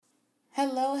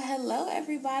Hello,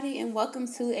 everybody, and welcome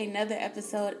to another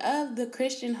episode of the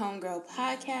Christian Homegirl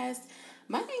Podcast.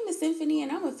 My name is Symphony,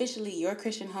 and I'm officially your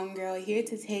Christian Homegirl, here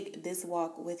to take this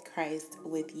walk with Christ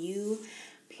with you.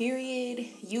 Period.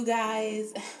 You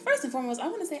guys, first and foremost, I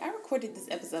want to say I recorded this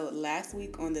episode last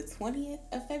week on the 20th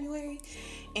of February,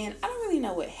 and I don't really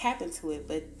know what happened to it,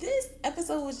 but this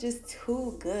episode was just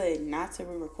too good not to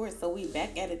re-record, so we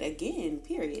back at it again,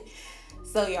 period.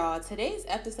 So y'all, today's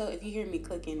episode, if you hear me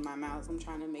clicking my mouse, I'm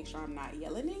trying to make sure I'm not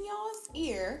yelling in y'all's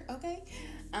ear, okay?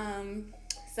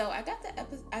 So I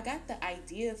got the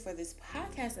idea for this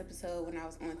podcast episode when I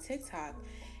was on TikTok,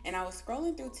 and I was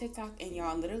scrolling through TikTok, and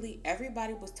y'all, literally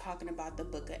everybody was talking about the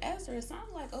book of Ezra. So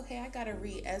I'm like, okay, I gotta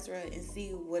read Ezra and see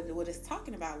what it's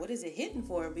talking about. What is it hitting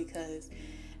for? Because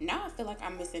now I feel like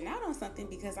I'm missing out on something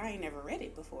because I ain't never read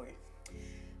it before.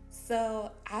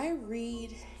 So I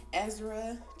read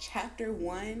Ezra chapter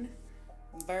 1,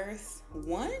 verse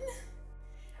 1.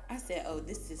 I said, oh,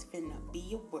 this is finna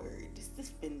be a word. This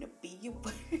is finna be a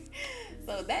word.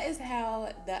 So that is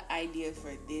how the idea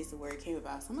for this word came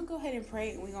about. So I'm going to go ahead and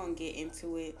pray, and we're going to get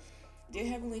into it. Dear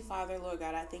Heavenly Father, Lord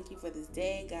God, I thank you for this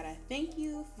day. God, I thank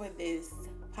you for this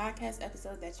podcast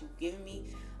episode that you've given me.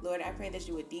 Lord, I pray that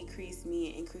you would decrease me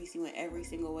and increase you in every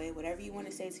single way. Whatever you want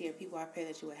to say to your people, I pray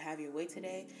that you would have your way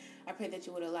today. I pray that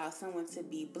you would allow someone to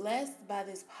be blessed by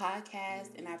this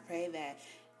podcast, and I pray that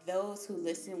those who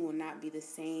listen will not be the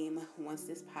same once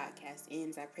this podcast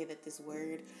ends. I pray that this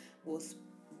word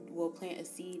will plant a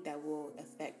seed that will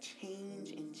affect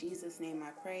change. In Jesus' name I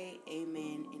pray.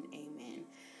 Amen and amen.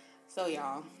 So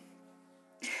y'all,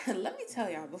 let me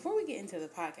tell y'all, before we get into the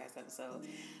podcast episode,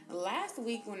 last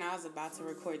week when I was about to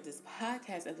record this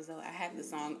podcast episode, I had the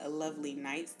song A Lovely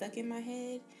Night stuck in my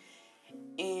head.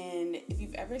 And if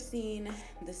you've ever seen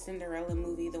the Cinderella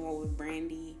movie, the one with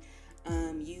Brandy,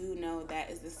 you know that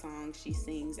is the song she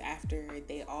sings after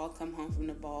they all come home from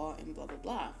the ball and blah, blah,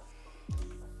 blah.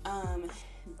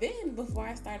 Then before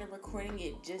I started recording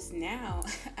it just now,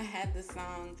 I had the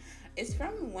song. It's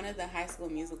from one of the High School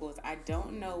Musicals. I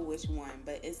don't know which one,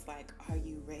 but it's like, are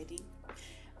you ready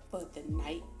for the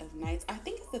night of nights? I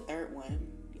think it's the third one.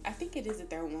 I think it is the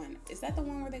third one. Is that the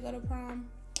one where they go to prom?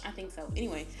 I think so.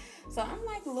 Anyway, so I'm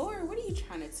like, Lord, what are you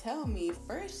trying to tell me?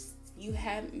 First, you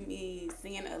had me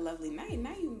singing A Lovely Night.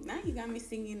 Now you got me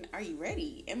singing, are you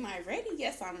ready? Am I ready?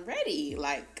 Yes, I'm ready.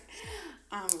 Like,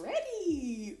 I'm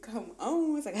ready. Come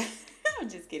on. It's like, I'm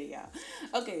just kidding, y'all.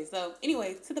 Okay, so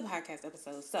anyway, to the podcast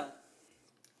episode. So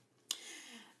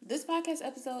this podcast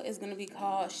episode is going to be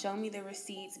called Show Me the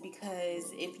Receipts,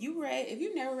 because if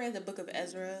you never read the book of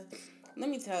Ezra, let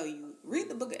me tell you, read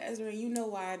the book of Ezra and you know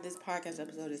why this podcast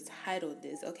episode is titled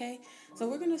this, okay? So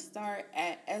we're going to start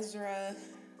at Ezra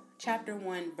chapter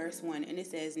 1, verse 1, and it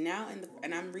says,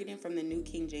 and I'm reading from the New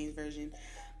King James Version.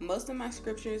 Most of my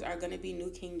scriptures are going to be New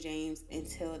King James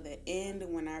until the end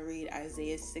when I read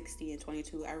Isaiah 60 and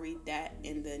 22. I read that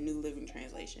in the New Living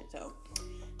Translation. So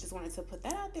just wanted to put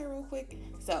that out there real quick.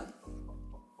 So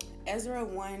Ezra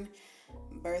 1,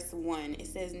 verse 1, it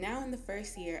says, now in the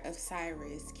first year of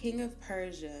Cyrus, king of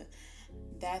Persia,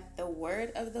 that the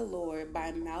word of the Lord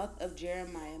by mouth of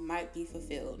Jeremiah might be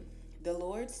fulfilled. The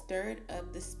Lord stirred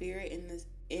up the spirit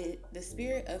the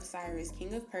spirit of Cyrus,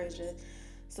 king of Persia,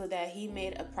 so that he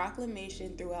made a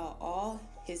proclamation throughout all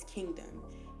his kingdom,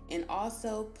 and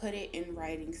also put it in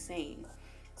writing, saying.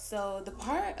 So the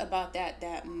part about that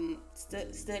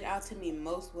stood out to me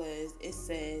most was, it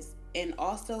says, and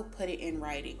also put it in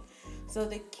writing. So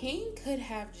the king could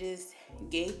have just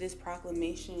gave this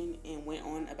proclamation and went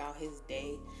on about his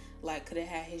day. Like, could have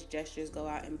had his gestures go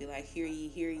out and be like, hear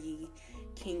ye,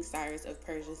 King Cyrus of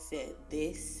Persia said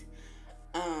this.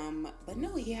 But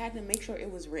no, he had to make sure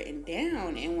it was written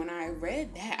down. And when I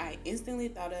read that, I instantly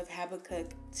thought of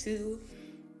Habakkuk 2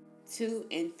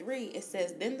 and 3. It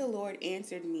says, then the Lord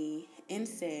answered me and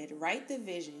said, write the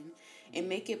vision and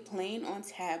make it plain on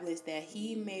tablets, that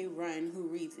he may run who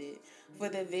reads it. For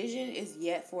the vision is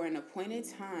yet for an appointed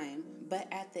time, but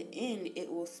at the end it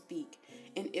will speak,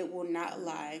 and it will not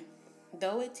lie.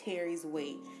 Though it tarries,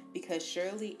 wait, because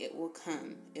surely it will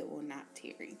come, it will not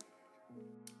tarry.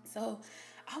 So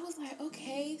I was like,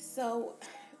 okay, so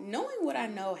knowing what I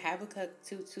know Habakkuk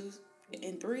 2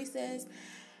 and 3 says,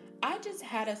 I just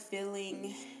had a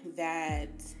feeling that,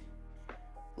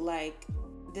 like,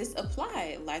 this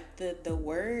applied. Like, the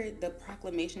word, the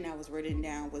proclamation that was written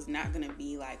down was not going to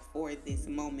be, like, for this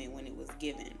moment when it was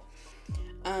given.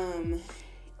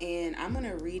 And I'm going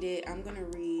to read it. I'm going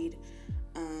to read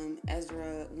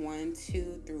Ezra 1,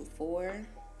 2 through 4.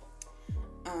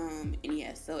 And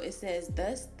yes, so it says,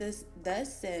 thus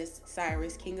says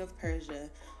Cyrus, king of Persia,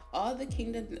 All the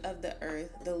kingdom of the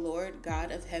earth the Lord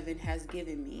God of heaven has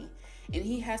given me, and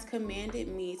he has commanded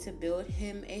me to build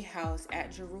him a house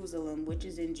at Jerusalem, which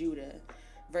is in Judah.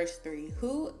 Verse 3.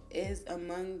 Who is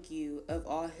among you of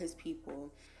all his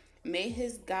people? May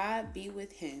his God be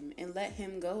with him, and let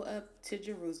him go up to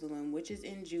Jerusalem, which is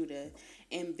in Judah,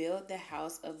 and build the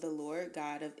house of the Lord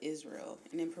God of Israel.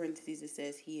 And in parentheses it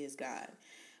says, he is God,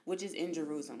 which is in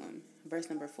Jerusalem. Verse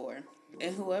number 4.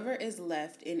 And whoever is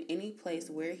left in any place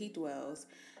where he dwells,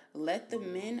 let the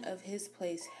men of his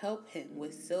place help him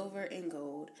with silver and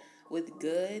gold, with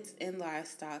goods and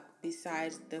livestock,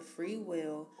 besides the free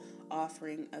will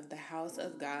offering of the house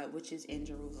of God, which is in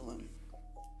Jerusalem.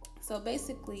 So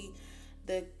basically,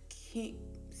 the king,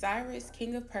 Cyrus,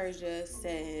 king of Persia,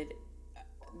 said,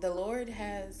 the Lord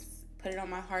has put it on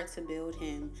my heart to build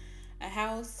him a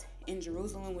house in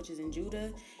Jerusalem, which is in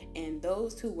Judah, and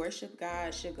those who worship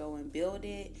God should go and build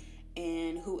it,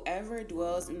 and whoever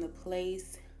dwells in the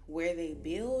place where they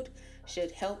build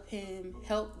should help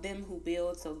them who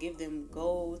build, so give them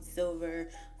gold, silver,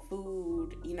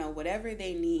 food, whatever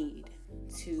they need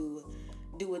to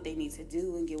do what they need to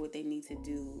do and get what they need to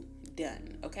do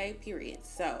done. Okay, period.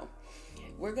 So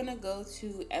we're going to go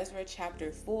to Ezra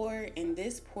chapter 4, and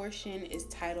this portion is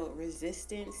titled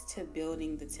Resistance to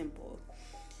Building the Temple.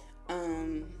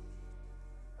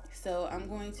 So I'm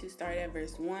going to start at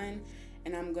verse 1,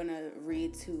 and I'm going to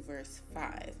read to verse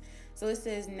 5. So it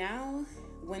says, Now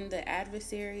when the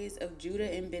adversaries of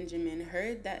Judah and Benjamin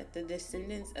heard that the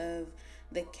descendants of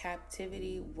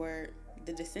captivity were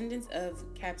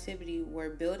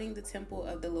building the temple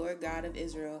of the Lord God of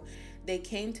Israel, they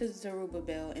came to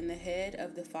Zerubbabel and the head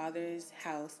of the father's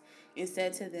house and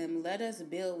said to them, Let us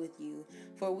build with you,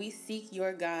 for we seek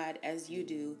your God as you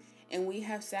do, and we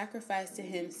have sacrificed to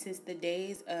him since the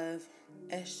days of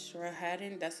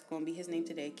Esarhaddon, that's going to be his name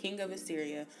today, king of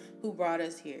Assyria, who brought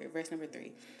us here. Verse number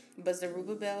 3. But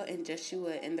Zerubbabel and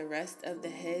Jeshua and the rest of the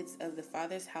heads of the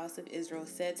father's house of Israel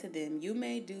said to them, You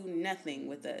may do nothing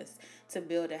with us to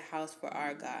build a house for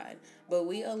our God, but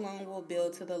we alone will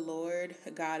build to the Lord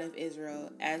God of Israel,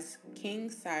 as King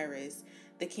Cyrus,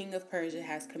 the king of Persia,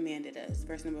 has commanded us.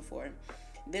 Verse number 4.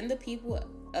 Then the people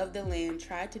of the land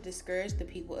tried to discourage the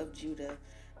people of Judah.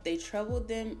 They troubled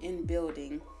them in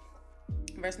building.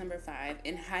 Verse number 5,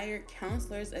 and hired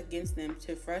counselors against them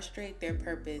to frustrate their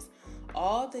purpose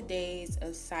all the days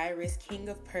of Cyrus, king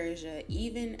of Persia,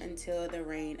 even until the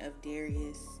reign of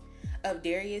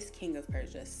Darius, king of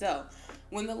Persia. So,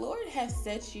 when the Lord has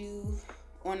set you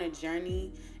on a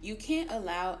journey, you can't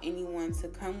allow anyone to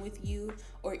come with you,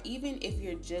 or even if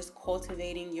you're just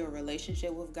cultivating your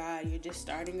relationship with God, you're just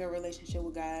starting a relationship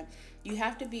with God, you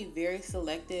have to be very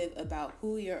selective about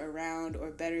who you're around,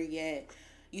 or better yet,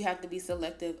 you have to be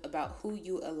selective about who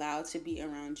you allow to be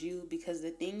around you, because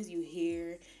the things you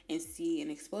hear and see and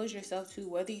expose yourself to,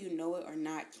 whether you know it or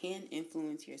not, can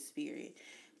influence your spirit.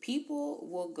 People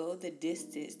will go the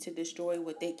distance to destroy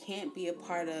what they can't be a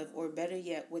part of, or better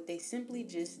yet, what they simply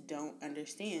just don't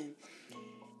understand.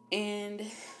 And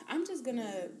I'm just going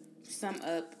to sum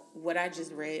up what I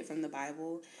just read from the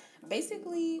Bible.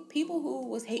 Basically, people who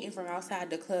was hating from outside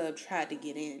the club tried to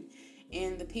get in.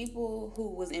 And the people who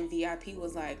was in VIP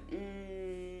was like,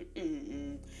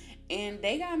 and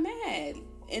they got mad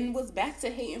and was back to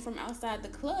hating from outside the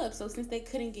club. So since they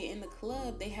couldn't get in the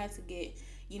club, they had to get,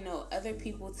 other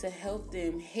people to help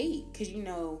them hate. Because,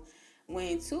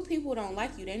 when two people don't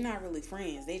like you, they're not really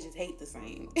friends. They just hate the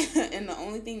same. And the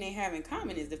only thing they have in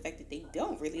common is the fact that they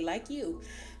don't really like you.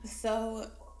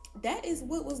 So that is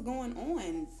what was going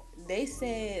on. They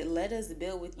said, let us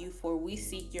build with you, for we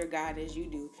seek your God as you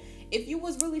do. If you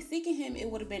was really seeking him, it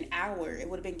would have been our. It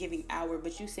would have been giving our,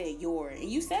 but you said your. And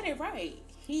you said it right.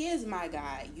 He is my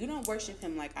God. You don't worship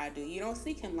him like I do. You don't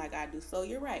seek him like I do. So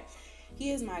you're right.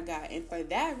 He is my God. And for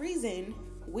that reason,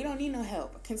 we don't need no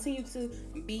help. Continue to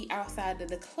be outside of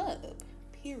the club.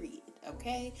 Period.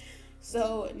 Okay?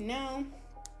 So now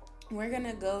we're going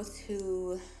to go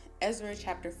to Ezra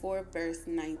chapter 4, verse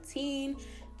 19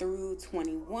 through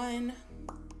 21.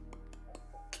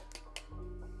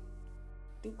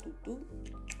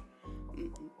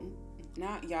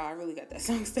 Now, y'all, I really got that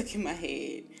song stuck in my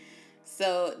head.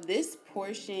 So this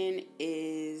portion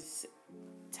is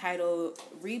titled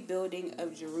Rebuilding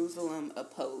of Jerusalem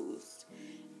Opposed.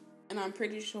 And I'm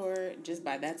pretty sure just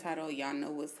by that title, y'all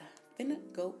know what's finna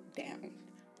go down.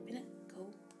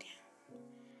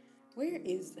 Where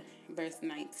is verse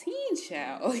 19,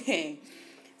 child? Okay,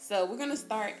 so we're gonna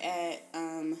start at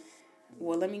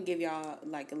let me give y'all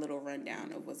like a little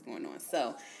rundown of what's going on.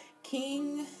 So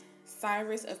King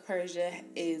Cyrus of Persia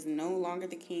is no longer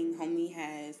the king. Homie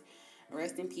has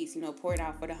Rest in peace. Pour it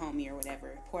out for the homie or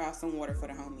whatever. Pour out some water for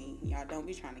the homie. Y'all don't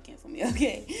be trying to cancel me,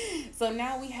 okay? So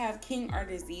now we have King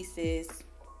Artaxerxes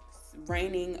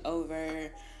reigning over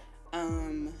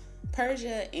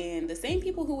Persia, and the same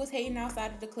people who was hating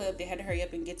outside of the club, they had to hurry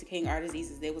up and get to King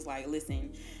Artaxerxes. They was like,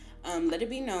 listen, let it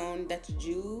be known that the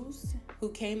Jews who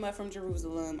came up from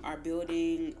Jerusalem are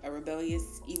building a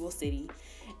rebellious, evil city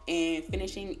and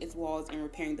finishing its walls and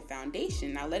repairing the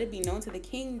foundation. Now let it be known to the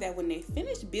king that when they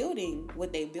finish building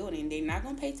what they're building, they're not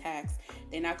going to pay tax,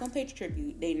 they're not going to pay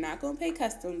tribute, they're not going to pay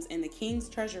customs, and the king's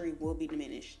treasury will be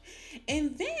diminished.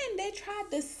 And then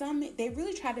they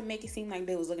really tried to make it seem like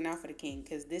they was looking out for the king,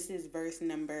 because this is verse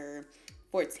number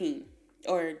 14.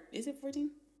 Or is it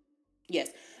 14? Yes.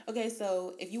 Okay,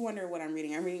 so if you wonder what I'm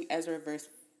reading Ezra verse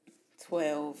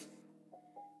 12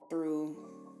 through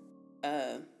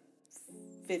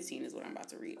 15 is what I'm about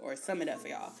to read, or sum it up for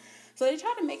y'all. So they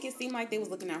tried to make it seem like they was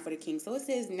looking out for the king. So it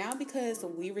says, now because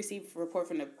we received a report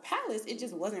from the palace, it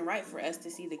just wasn't right for us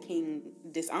to see the king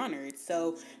dishonored.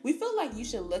 So we feel like you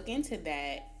should look into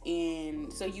that,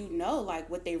 and so like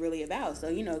what they really about.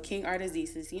 So King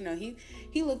Artaxerxes,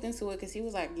 he looked into it because he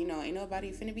was like, ain't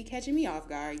nobody finna be catching me off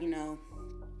guard.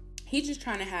 He's just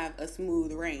trying to have a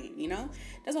smooth reign.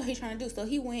 That's what he's trying to do. So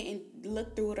he went and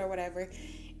looked through it or whatever,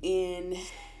 and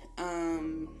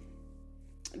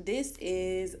this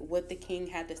is what the king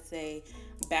had to say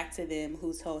back to them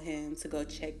who told him to go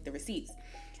check the receipts.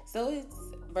 So it's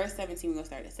verse 17. We're going to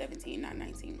start at 17, not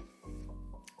 19.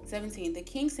 17. The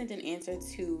king sent an answer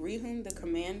to Rehum the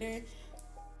commander,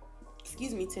 to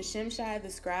Shimshai the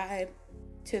scribe,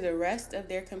 to the rest of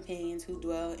their companions who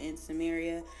dwell in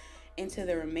Samaria, and to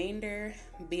the remainder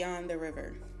beyond the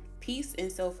river. Peace and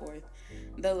so forth.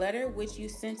 The letter which you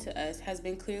sent to us has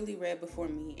been clearly read before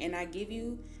me, and I gave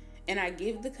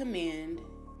the command,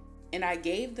 and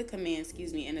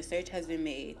a search has been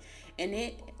made, and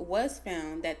it was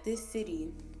found that this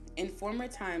city in former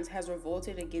times has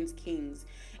revolted against kings,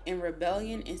 and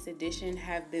rebellion and sedition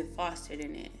have been fostered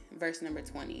in it. Verse number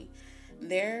 20.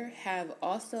 There have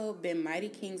also been mighty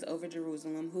kings over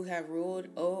Jerusalem who have ruled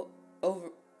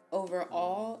over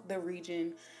all the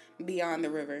region beyond the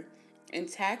river, and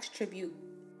tax, tribute,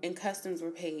 and customs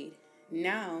were paid.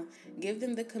 Now give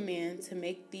them the command to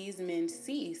make these men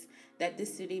cease, that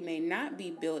this city may not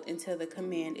be built until the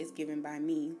command is given by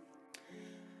me.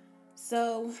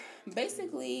 So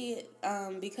basically,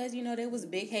 because there was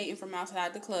big hating from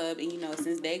outside the club, and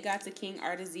since they got to King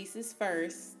Artaxerxes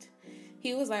first,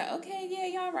 he was like, okay, yeah,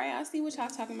 y'all right. I see what y'all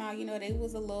talking about. They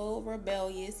was a little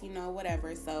rebellious,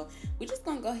 whatever. So we're just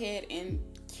gonna go ahead and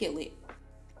kill it,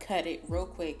 cut it real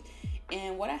quick.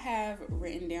 And what I have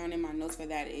written down in my notes for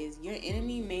that is, your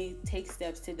enemy may take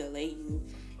steps to delay you,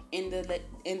 and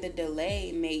the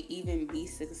delay may even be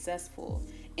successful.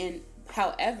 And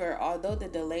however, although the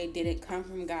delay didn't come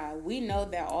from God, we know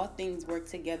that all things work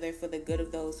together for the good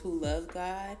of those who love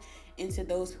God and to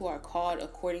those who are called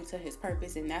according to his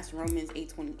purpose, and that's Romans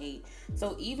 8:28.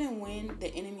 So even when the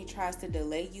enemy tries to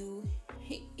delay you,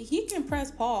 he can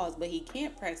press pause, but he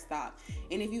can't press stop.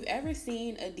 And if you've ever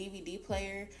seen a DVD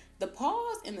player, the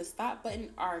pause and the stop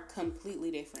button are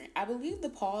completely different. I believe the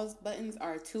pause buttons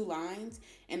are 2 lines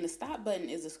and the stop button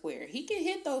is a square. He can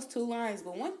hit those 2 lines,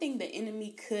 but one thing the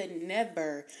enemy could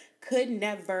never,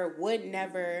 would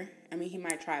never, he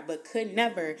might try, but could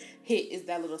never hit is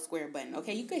that little square button.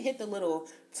 Okay, you could hit the little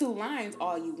 2 lines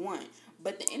all you want,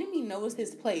 but the enemy knows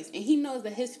his place, and he knows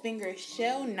that his finger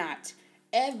shall not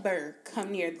ever come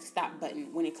near the stop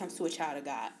button when it comes to a child of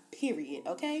God, period.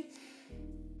 Okay,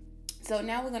 so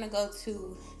now we're going to go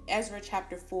to Ezra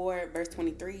chapter 4 verse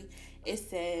 23. It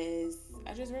says,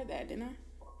 I just read that, didn't I?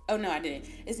 Oh no, I didn't.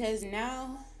 It says,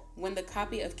 now when the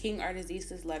copy of King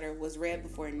Artaxerxes' letter was read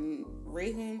before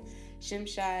Rehum,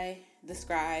 Shimshai the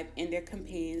scribe, and their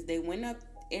companions, they went up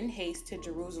in haste to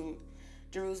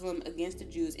Jerusalem against the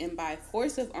Jews, and by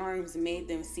force of arms made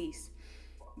them cease.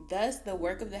 Thus the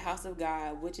work of the house of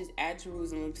God, which is at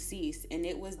Jerusalem, ceased, and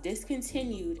it was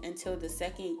discontinued until the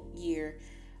 2nd year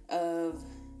of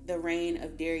the reign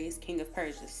of Darius, king of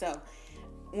Persia. So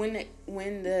when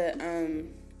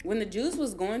the Jews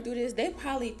was going through this, they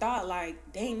probably thought like,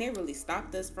 dang, they really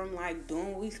stopped us from like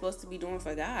doing what we supposed to be doing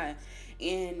for God.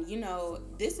 And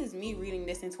this is me reading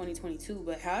this in 2022,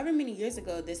 but however many years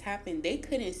ago this happened, they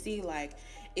couldn't see like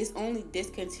it's only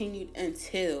discontinued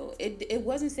until it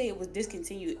wasn't say it was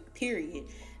discontinued, period.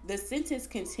 The sentence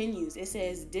continues. It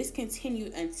says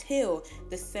discontinued until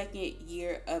the 2nd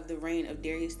year of the reign of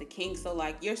Darius the king. So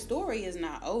like your story is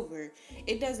not over.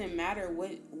 It doesn't matter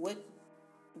what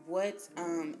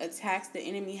attacks the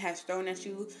enemy has thrown at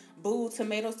you. Boo,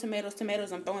 tomatoes, tomatoes,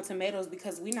 tomatoes. I'm throwing tomatoes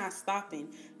because we're not stopping.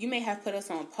 You may have put us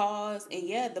on pause. And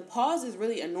yeah, the pause is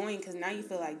really annoying because now you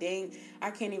feel like, dang,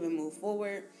 I can't even move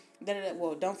forward.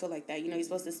 Well, don't feel like that. You're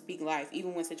supposed to speak life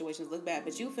even when situations look bad.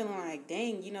 But you feeling like,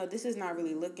 dang, this is not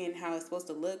really looking how it's supposed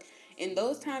to look. In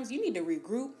those times, you need to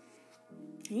regroup.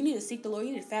 You need to seek the Lord.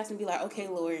 You need to fast and be like, okay,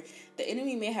 Lord, the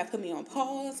enemy may have put me on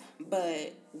pause,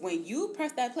 but when you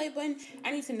press that play button,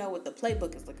 I need to know what the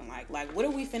playbook is looking like. Like, what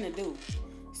are we finna do?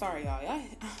 Sorry, y'all.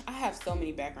 I have so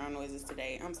many background noises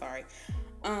today. I'm sorry.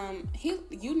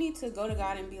 You need to go to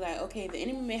God and be like, okay, the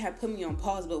enemy may have put me on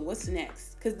pause, but what's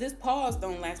next? Because this pause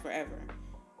don't last forever.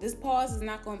 This pause is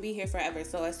not going to be here forever.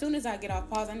 So as soon as I get off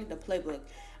pause, I need the playbook.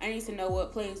 I need to know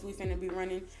what plays we finna be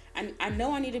running. I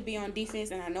know I need to be on defense,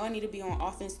 and I know I need to be on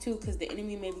offense too, because the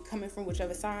enemy may be coming from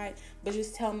whichever side. But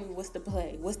just tell me what's the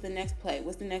play. What's the next play?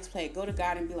 What's the next play? Go to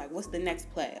God and be like, what's the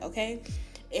next play? Okay?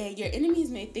 And your enemies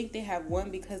may think they have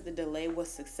won because the delay was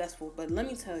successful. But let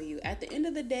me tell you, at the end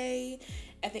of the day,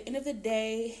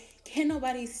 can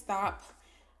nobody stop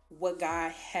what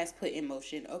God has put in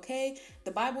motion, okay?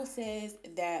 The Bible says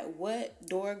that what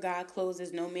door God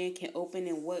closes, no man can open,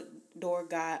 and what door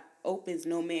God opens,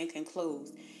 no man can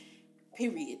close,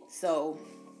 period. So,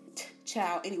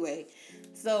 child, anyway.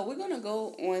 So, we're going to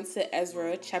go on to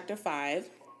Ezra chapter 5,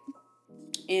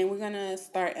 and we're going to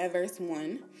start at verse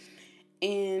 1.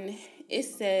 And it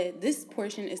said, this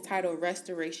portion is titled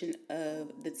Restoration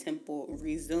of the Temple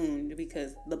Resumed,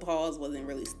 because the pause wasn't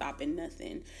really stopping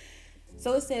nothing.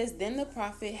 So it says, then the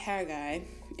prophet Haggai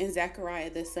and Zechariah,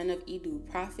 the son of Iddo,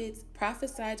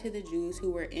 prophesied to the Jews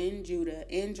who were in Judah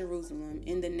and Jerusalem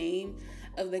in the name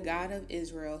of the God of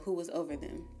Israel who was over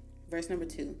them. Verse number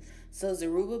 2. So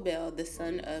Zerubbabel, the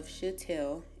son of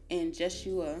Shealtiel, and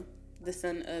Jeshua, the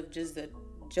son of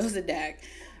Jozadak,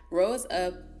 rose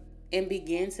up and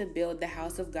began to build the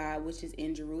house of God, which is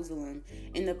in Jerusalem.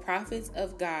 And the prophets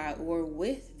of God were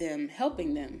with them,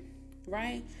 helping them,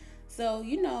 right? So,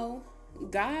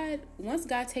 once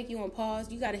God take you on pause,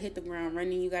 you got to hit the ground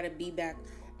running. You got to be back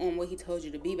on what he told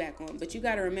you to be back on. But you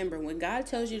got to remember, when God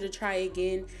tells you to try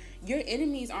again, your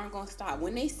enemies aren't going to stop.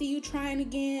 When they see you trying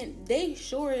again, they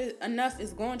sure enough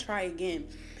is going to try again.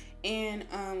 And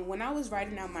when I was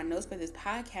writing out my notes for this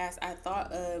podcast, I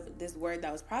thought of this word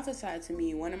that was prophesied to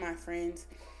me. One of my friends,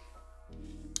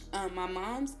 my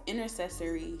mom's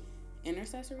intercessor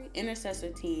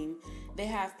team, they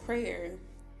have prayer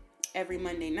every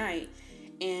Monday night.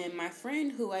 And my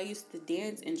friend who I used to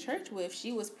dance in church with,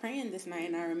 she was praying this night,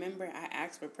 and I remember I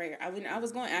asked for prayer. I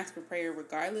was going to ask for prayer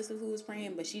regardless of who was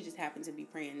praying, but she just happened to be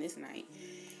praying this night.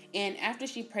 And after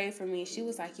she prayed for me, she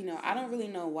was like, I don't really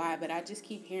know why, but I just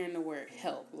keep hearing the word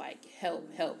help, like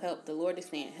help, help, help. The Lord is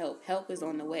saying help is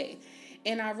on the way.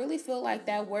 And I really feel like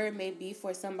that word may be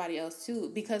for somebody else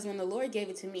too, because when the Lord gave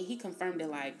it to me, he confirmed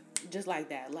it just like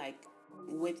that, like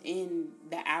within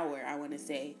the hour, I want to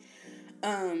say.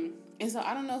 And so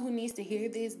I don't know who needs to hear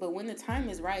this, but when the time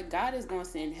is right, God is going to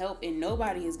send help, and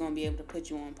nobody is going to be able to put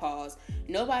you on pause.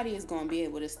 Nobody is going to be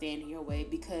able to stand in your way,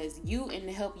 because you and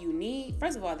the help you need,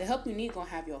 first of all, the help you need going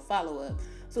to have your follow-up.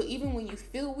 So even when you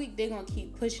feel weak, they're going to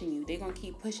keep pushing you. They're going to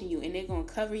keep pushing you, and they're going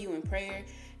to cover you in prayer.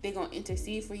 They're going to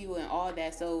intercede for you and all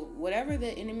that. So whatever the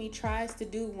enemy tries to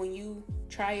do when you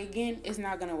try again, it's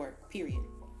not going to work, period.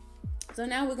 So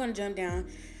now we're going to jump down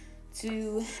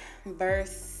to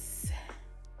verse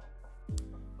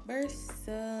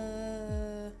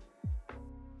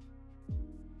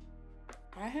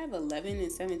I have 11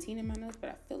 and 17 in my notes, but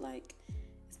I feel like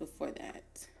it's before that.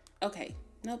 Okay,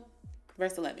 nope.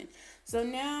 Verse 11. So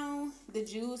now the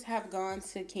Jews have gone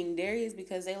to King Darius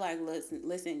because they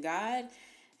listen, God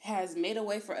has made a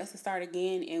way for us to start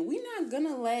again, and we're not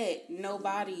gonna let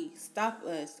nobody stop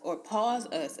us or pause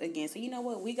us again. So you know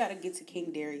what? We got to get to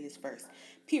King Darius first,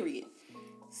 period.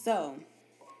 So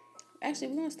actually,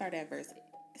 we're gonna start at verse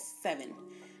 7.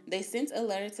 They sent a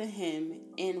letter to him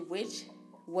in which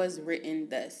was written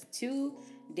thus: to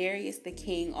Darius the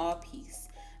king, all peace.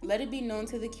 Let it be known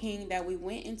to the king that we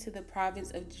went into the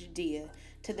province of Judea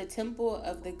to the temple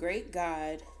of the great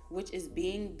God, which is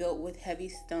being built with heavy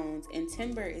stones, and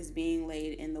timber is being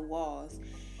laid in the walls.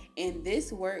 And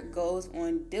this work goes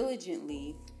on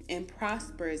diligently and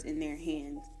prospers in their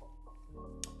hands.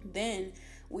 Then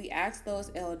we asked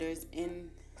those elders and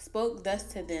spoke thus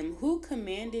to them: who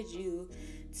commanded you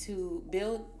to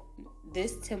build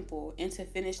this temple and to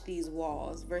finish these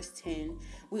walls? Verse 10.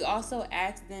 We also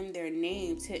asked them their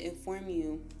name to inform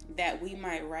you, that we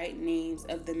might write names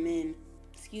of the men,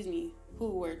 who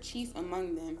were chief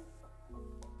among them.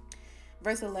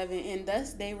 Verse 11. And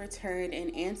thus they returned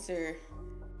and answered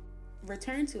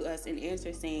returned to us an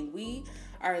answer saying, we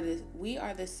are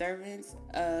the servants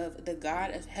of the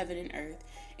God of heaven and earth,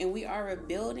 and we are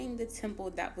rebuilding the temple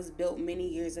that was built many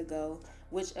years ago,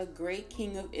 which a great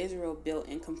king of Israel built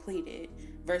and completed.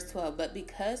 Verse 12, but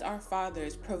because our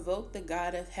fathers provoked the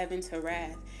God of heaven to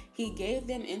wrath, he gave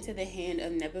them into the hand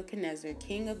of Nebuchadnezzar,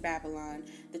 king of Babylon,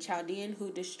 the Chaldean,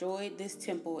 who destroyed this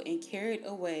temple and carried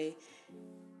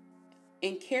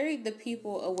the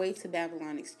people away to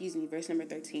Babylon. Verse number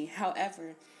 13.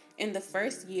 However, in the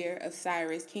first year of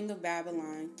Cyrus, king of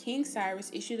Babylon, King Cyrus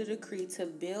issued a decree to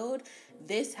build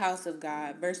this house of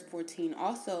God. Verse 14.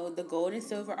 Also, the gold and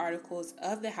silver articles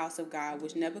of the house of God,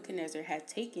 which Nebuchadnezzar had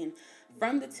taken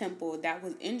from the temple that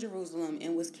was in Jerusalem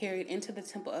and was carried into the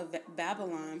temple of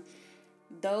Babylon,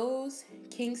 those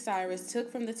King Cyrus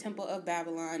took from the temple of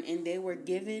Babylon, and they were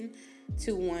given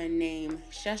to one named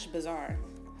Sheshbazzar,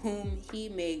 whom he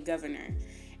made governor.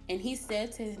 And he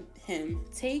said to him,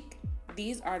 take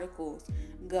these articles,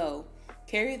 go,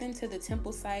 carry them to the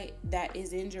temple site that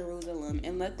is in Jerusalem,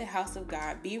 and let the house of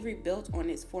God be rebuilt on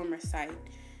its former site.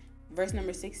 Verse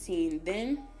number 16,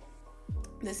 then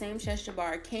the same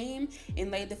Sheshbazzar came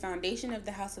and laid the foundation of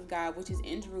the house of God, which is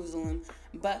in Jerusalem.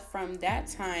 But from that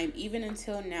time, even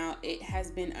until now, it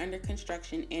has been under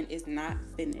construction and is not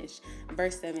finished.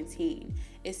 Verse 17,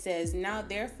 it says, now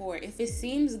therefore, if it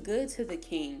seems good to the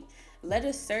king, let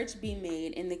a search be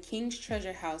made in the king's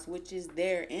treasure house, which is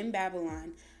there in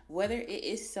Babylon, whether it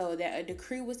is so that a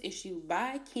decree was issued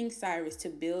by King Cyrus to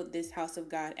build this house of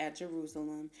God at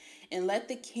Jerusalem. And let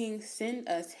the king send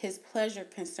us his pleasure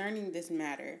concerning this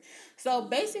matter. So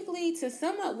basically, to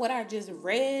sum up what I just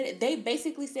read, they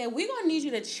basically said, we're going to need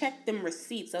you to check them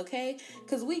receipts, okay?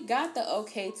 Because we got the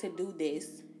okay to do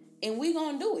this, and we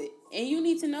going to do it. And you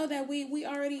need to know that we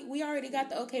already got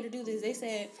the okay to do this. They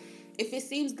said, if it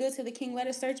seems good to the king, let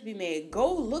a search be made.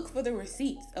 Go look for the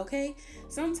receipts, okay?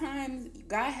 Sometimes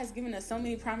God has given us so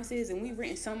many promises and we've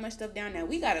written so much stuff down that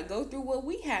we got to go through what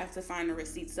we have to find the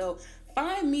receipts. So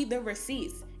find me the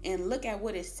receipts and look at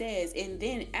what it says. And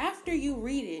then after you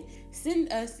read it,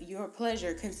 send us your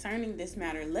pleasure concerning this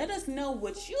matter. Let us know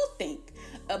what you think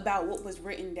about what was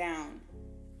written down.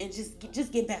 And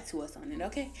just get back to us on it,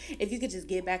 okay? If you could just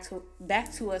get back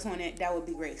to us on it, that would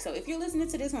be great. So if you're listening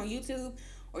to this on YouTube,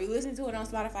 or you listen to it on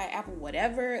Spotify, Apple,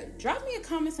 whatever, drop me a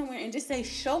comment somewhere and just say,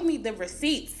 show me the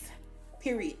receipts,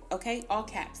 period, okay? All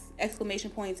caps,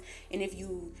 exclamation points. And if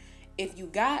you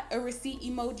got a receipt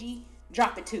emoji,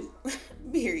 drop it too,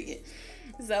 period.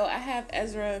 So I have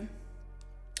Ezra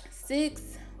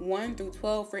 6, 1 through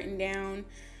 12 written down.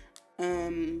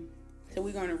 So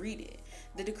we're going to read it.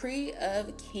 The decree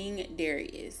of King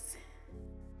Darius.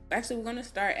 Actually, we're going to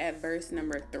start at verse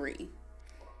number 3.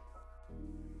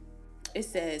 It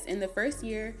says, in the first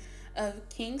year of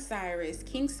King Cyrus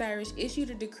issued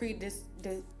a decree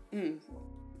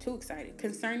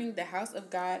concerning the house of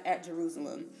God at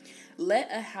Jerusalem. Let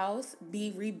a house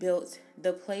be rebuilt,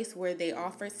 the place where they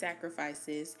offered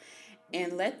sacrifices,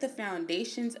 and let the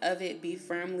foundations of it be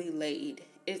firmly laid.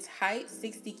 Its height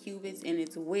 60 cubits and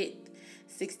its width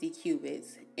 60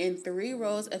 cubits, in 3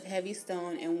 rows of heavy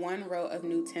stone and 1 row of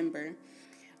new timber.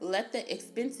 Let the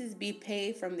expenses be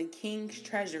paid from the king's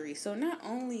treasury. So not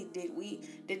only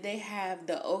did they have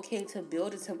the okay to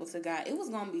build a temple to God, it was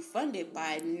going to be funded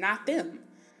by not them.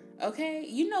 Okay?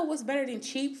 You know what's better than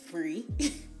cheap? Free.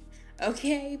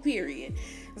 Okay? Period.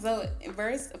 So in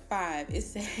verse 5, it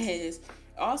says,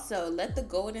 also let the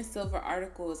gold and silver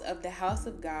articles of the house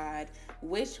of God,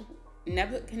 which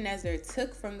Nebuchadnezzar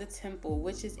took from the temple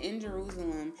which is in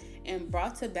Jerusalem and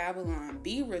brought to Babylon,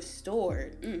 be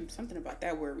restored. Something about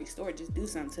that word restored just do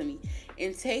something to me.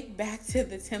 And take back to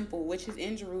the temple which is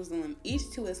in Jerusalem,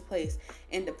 each to his place,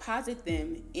 and deposit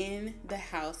them in the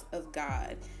house of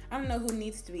God. I don't know who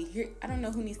needs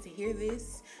to hear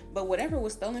this, but whatever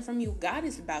was stolen from you, God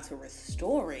is about to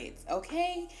restore it.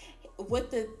 Okay?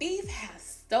 What the thief has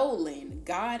stolen,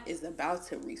 God is about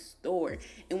to restore.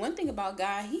 And one thing about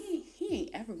God, he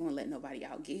ain't ever gonna let nobody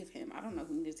outgive him. I don't know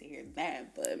who needs to hear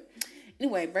that, but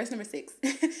anyway, verse number 6.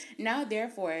 Now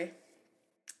therefore,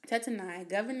 Tattenai,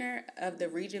 governor of the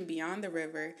region beyond the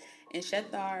river, and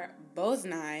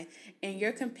Shethar-Boznai, and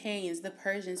your companions, the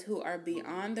Persians who are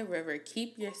beyond the river,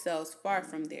 keep yourselves far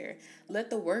from there.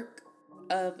 Let the work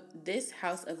of this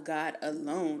house of God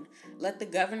alone. Let the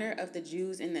governor of the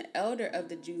Jews and the elder of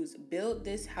the Jews build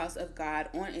this house of God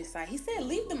on its side. He said,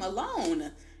 leave them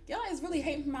alone. Y'all is really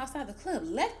hating from outside the club.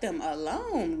 Let them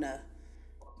alone.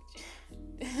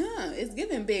 It's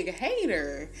giving big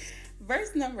hater.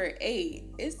 Verse number 8,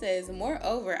 it says,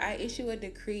 moreover, I issue a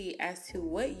decree as to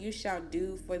what you shall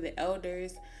do for the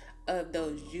elders of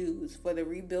those Jews for the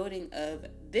rebuilding of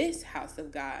this house of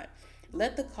God.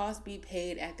 Let the cost be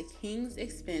paid at the king's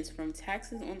expense from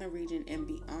taxes on the region and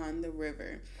beyond the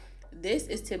river. This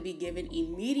is to be given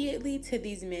immediately to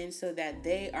these men so that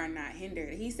they are not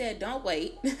hindered. He said, don't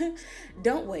wait.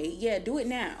 Don't wait. Yeah, do it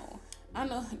now. I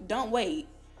know, don't wait.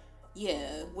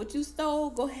 Yeah, what you stole,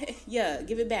 go ahead. Yeah,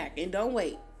 give it back and don't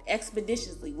wait.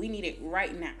 Expeditiously. We need it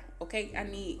right now. Okay? I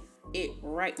need it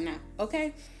right now.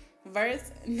 Okay?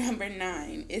 Verse number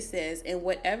 9, it says, and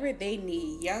whatever they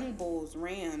need, young bulls,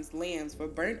 rams, lambs for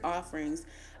burnt offerings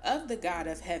of the God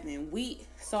of heaven, wheat,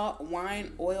 salt,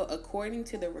 wine, oil, according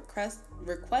to the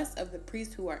request of the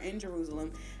priests who are in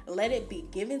Jerusalem, let it be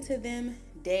given to them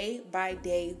day by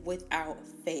day without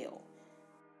fail.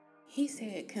 He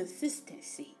said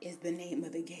consistency is the name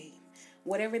of the game.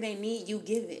 Whatever they need, you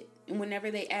give it. And whenever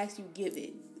they ask, you give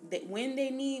it. That when they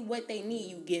need what they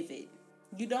need, you give it.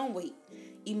 You don't wait.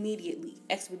 Immediately,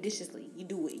 expeditiously, you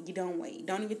do it. You don't wait.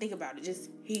 Don't even think about it.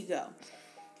 Just, here you go.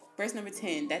 Verse number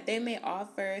 10, that they may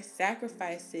offer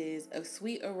sacrifices of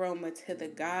sweet aroma to the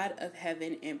God of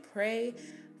heaven and pray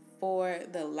for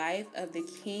the life of the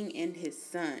king and his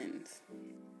sons.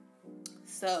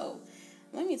 So,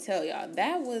 let me tell y'all,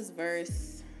 that was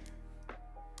verse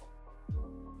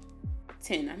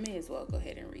 10. I may as well go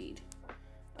ahead and read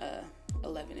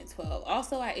 11 and 12.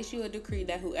 Also, I issue a decree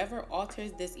that whoever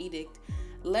alters this edict,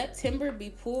 let timber be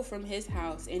pulled from his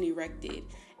house and erected,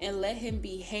 and let him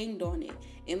be hanged on it,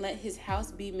 and let his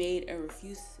house be made a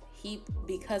refuse heap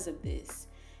because of this.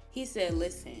 He said,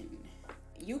 listen,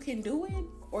 you can do it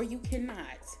or you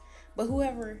cannot. But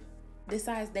whoever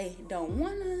decides they don't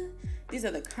wanna, these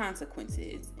are the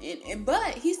consequences.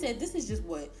 But he said this is just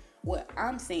what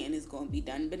I'm saying is going to be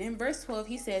done. But in verse 12,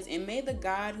 he says, and may the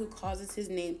God who causes his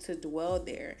name to dwell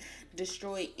there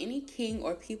destroy any king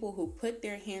or people who put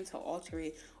their hand to alter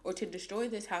it or to destroy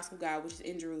this house of God, which is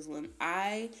in Jerusalem.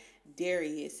 I,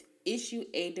 Darius, issue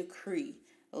a decree.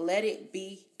 Let it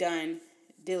be done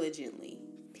diligently.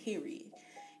 Period.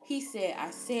 He said, I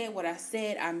said what I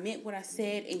said. I meant what I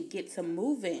said, and get to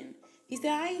moving. He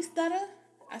said, I ain't stutter.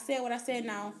 I said what I said.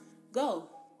 Now go.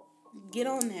 Get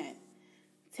on that.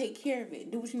 Take care of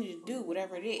it. Do what you need to do,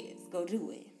 whatever it is. Go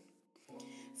do it.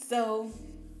 So,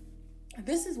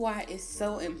 this is why it's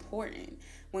so important.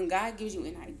 When God gives you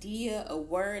an idea, a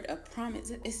word, a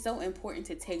promise, it's so important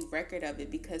to take record of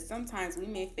it, because sometimes we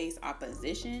may face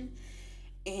opposition,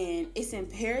 and it's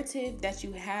imperative that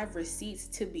you have receipts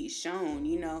to be shown.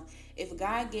 You know, if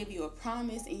God gave you a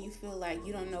promise and you feel like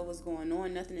you don't know what's going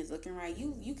on, nothing is looking right,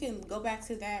 you can go back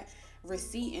to that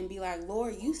receipt and be like,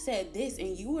 Lord, you said this,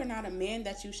 and you are not a man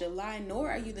that you should lie,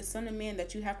 nor are you the son of man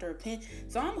that you have to repent.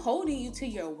 So I'm holding you to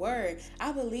your word.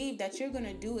 I believe that you're going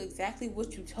to do exactly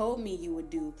what you told me you would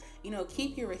do. You know,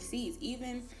 keep your receipts.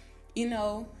 Even, you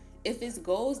know, if it's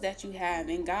goals that you have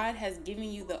and God has given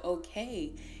you the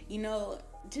okay, you know,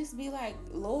 just be like,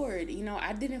 Lord, you know,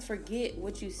 I didn't forget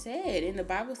what you said. And the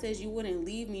Bible says you wouldn't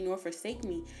leave me nor forsake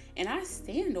me. And I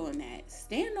stand on that.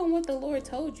 Stand on what the Lord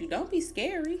told you. Don't be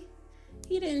scary.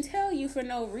 He didn't tell you for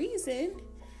no reason.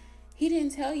 He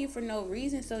didn't tell you for no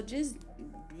reason. So just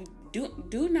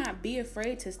do not be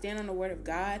afraid to stand on the word of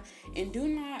God, and do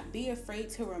not be afraid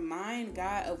to remind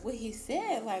God of what he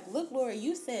said. Like, look, Lord,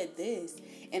 you said this,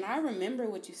 and I remember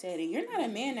what you said, and you're not a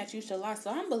man that you should lie. So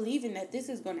I'm believing that this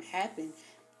is going to happen.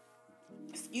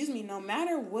 Excuse me, no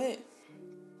matter what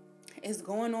is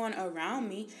going on around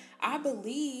me, I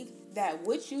believe that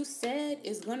what you said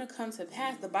is going to come to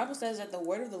pass. The Bible says that the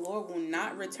word of the Lord will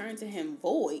not return to him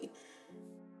void.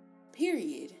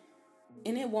 Period.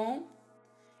 And it won't.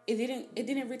 It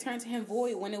didn't return to him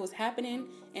void when it was happening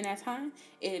in that time.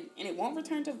 And it won't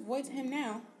return to void to him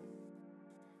now.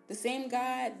 The same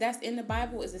God that's in the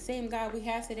Bible is the same God we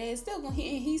have today. He's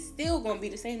still gonna be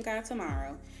the same God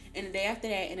tomorrow, and the day after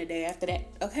that, and the day after that.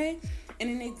 Okay? And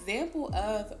an example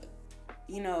of,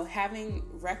 you know, having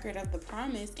record of the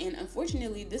promise, and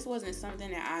unfortunately this wasn't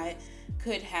something that I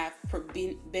could have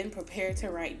been prepared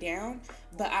to write down,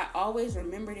 but I always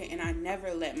remembered it, and I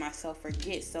never let myself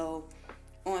forget. So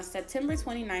on September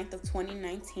 29th of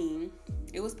 2019,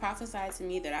 it was prophesied to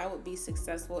me that I would be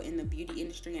successful in the beauty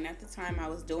industry. And at the time I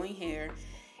was doing hair,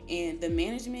 and the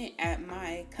management at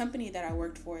my company that I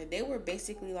worked for, they were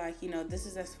basically like, you know, this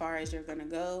is as far as you're going to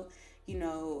go. You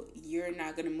know, you're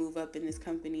not going to move up in this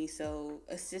company. So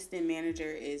assistant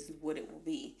manager is what it will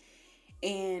be.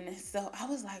 And so I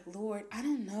was like, Lord, I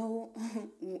don't know.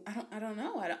 I don't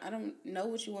know. I don't know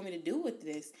what you want me to do with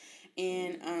this.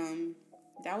 And,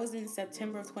 that was in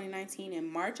September of 2019.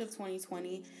 In March of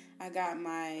 2020, I got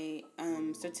my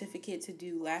certificate to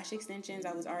do lash extensions.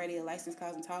 I was already a licensed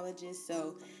cosmetologist.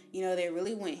 So, You know, they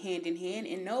really went hand in hand.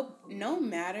 And no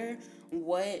matter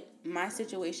what my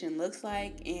situation looks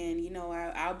like, and, you know,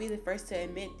 I'll be the first to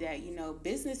admit that, you know,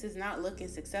 business is not looking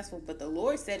successful, but the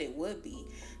Lord said it would be.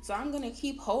 So I'm going to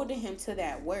keep holding him to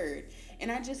that word.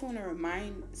 And I just want to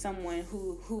remind someone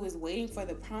who is waiting for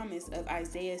the promise of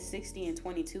Isaiah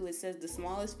 60:22. It says, the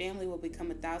smallest family will become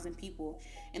 1,000 people,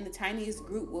 and the tiniest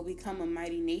group will become a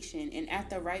mighty nation. And at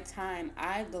the right time,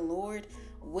 I, the Lord,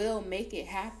 will make it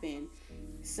happen.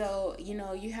 So, you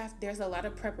know, there's a lot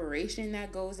of preparation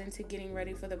that goes into getting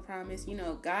ready for the promise. You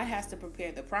know, God has to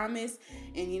prepare the promise,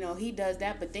 and, you know, he does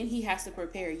that, but then he has to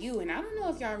prepare you. And I don't know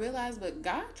if y'all realize, but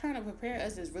God trying to prepare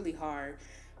us is really hard.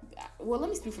 Well,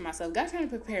 let me speak for myself. God trying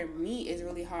to prepare me is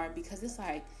really hard, because it's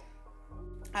like,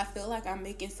 I feel like I'm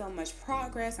making so much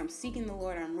progress. I'm seeking the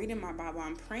Lord. I'm reading my Bible.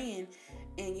 I'm praying.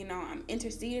 And, you know, I'm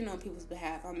interceding on people's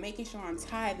behalf. I'm making sure I'm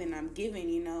tithing. I'm giving,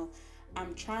 you know.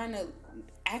 I'm trying to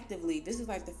actively, this is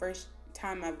like the first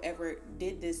time I've ever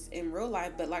did this in real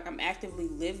life, but like I'm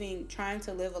actively trying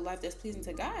to live a life that's pleasing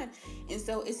to God. And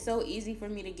so it's so easy for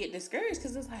me to get discouraged,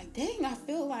 because it's like, dang, I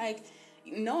feel like,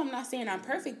 no, I'm not saying I'm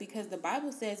perfect, because the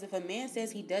Bible says if a man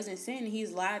says he doesn't sin,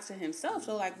 he's lied to himself.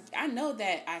 So like, I know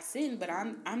that I sin, but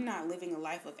I'm not living a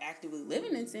life of actively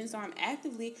living in sin. So I'm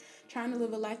actively trying to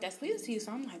live a life that's pleasing to you.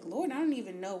 So I'm like, Lord, I don't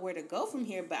even know where to go from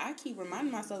here. But I keep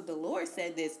reminding myself, the Lord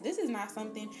said this. This is not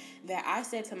something that I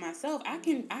said to myself. I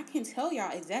can tell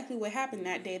y'all exactly what happened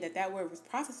that day that word was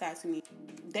prophesied to me.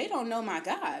 They don't know my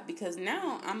God, because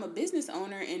now I'm a business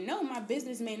owner, and no, my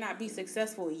business may not be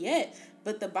successful yet,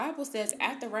 but the Bible says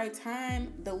at the right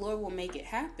time, the Lord will make it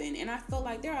happen. And I feel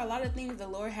like there are a lot of things the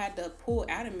Lord had to pull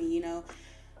out of me, you know.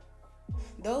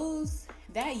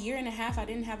 That year and a half I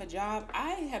didn't have a job, I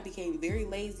had became very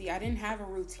lazy. I didn't have a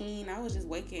routine. I was just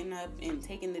waking up and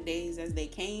taking the days as they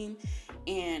came.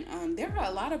 And there are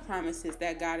a lot of promises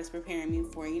that God is preparing me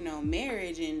for, you know,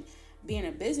 marriage and being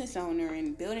a business owner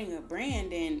and building a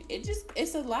brand. And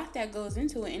it's a lot that goes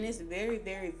into it. And it's very,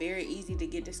 very, very easy to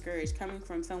get discouraged, coming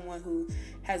from someone who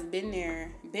has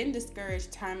been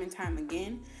discouraged time and time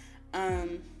again.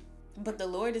 But the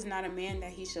Lord is not a man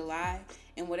that he should lie,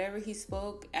 and whatever he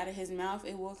spoke out of his mouth,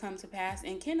 it will come to pass.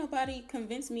 And can nobody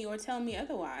convince me or tell me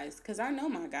otherwise, because I know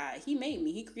my God. He made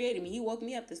me. He created me. He woke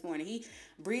me up this morning. He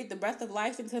breathed the breath of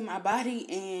life into my body,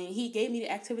 and he gave me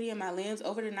the activity in my limbs.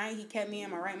 Over the night, he kept me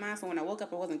in my right mind, so when I woke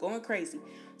up, I wasn't going crazy.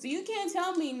 So you can't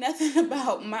tell me nothing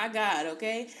about my God,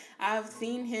 okay? I've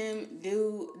seen him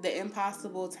do the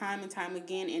impossible time and time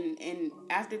again, and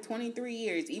after 23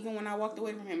 years, even when I walked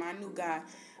away from him, I knew God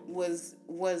was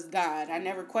God. I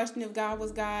never questioned if God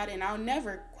was God, and I'll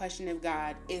never question if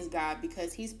God is God,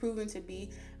 because he's proven to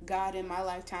be God in my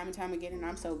life time and time again. And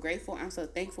I'm so grateful. I'm so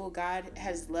thankful. God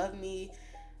has loved me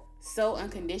so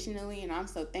unconditionally, and I'm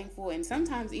so thankful. And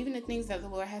sometimes even the things that the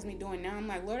Lord has me doing now, I'm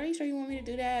like, Lord, are you sure you want me to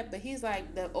do that? But he's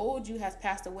like, the old you has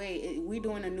passed away. We're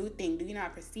doing a new thing. Do you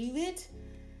not perceive it?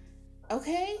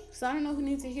 Okay, so I don't know who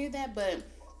needs to hear that, but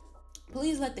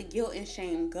please let the guilt and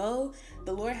shame go.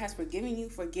 The Lord has forgiven you.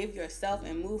 Forgive yourself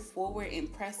and move forward in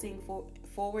pressing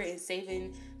forward and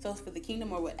saving souls for the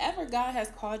kingdom, or whatever God has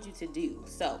called you to do.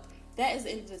 So that is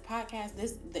the end of this podcast.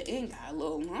 The end got a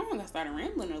little long. I started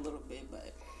rambling a little bit,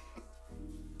 but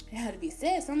it had to be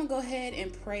said. So I'm going to go ahead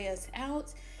and pray us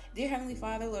out. Dear Heavenly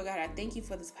Father, Lord God, I thank you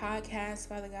for this podcast,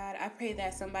 Father God. I pray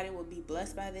that somebody will be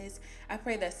blessed by this. I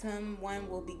pray that someone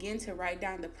will begin to write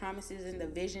down the promises and the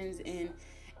visions and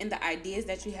the ideas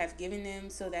that you have given them,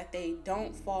 so that they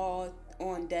don't fall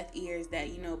on deaf ears, that,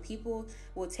 you know, people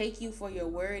will take you for your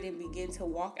word and begin to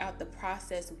walk out the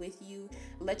process with you.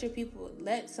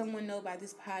 Let someone know by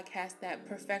this podcast that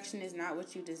perfection is not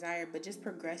what you desire, but just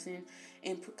progressing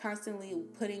and constantly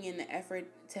putting in the effort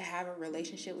to have a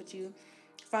relationship with you.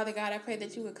 Father God, I pray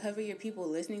that you would cover your people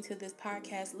listening to this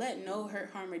podcast. Let no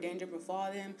hurt, harm, or danger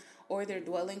befall them or their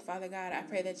dwelling. Father God, I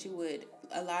pray that you would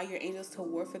allow your angels to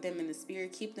war for them in the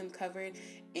spirit. Keep them covered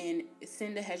and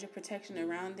send a hedge of protection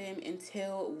around them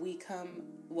until we come.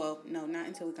 Well, no, not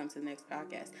until we come to the next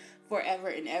podcast. Forever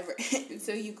and ever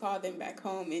until you call them back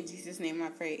home. In Jesus' name I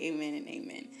pray. Amen and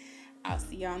amen. I'll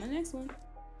see y'all on the next one.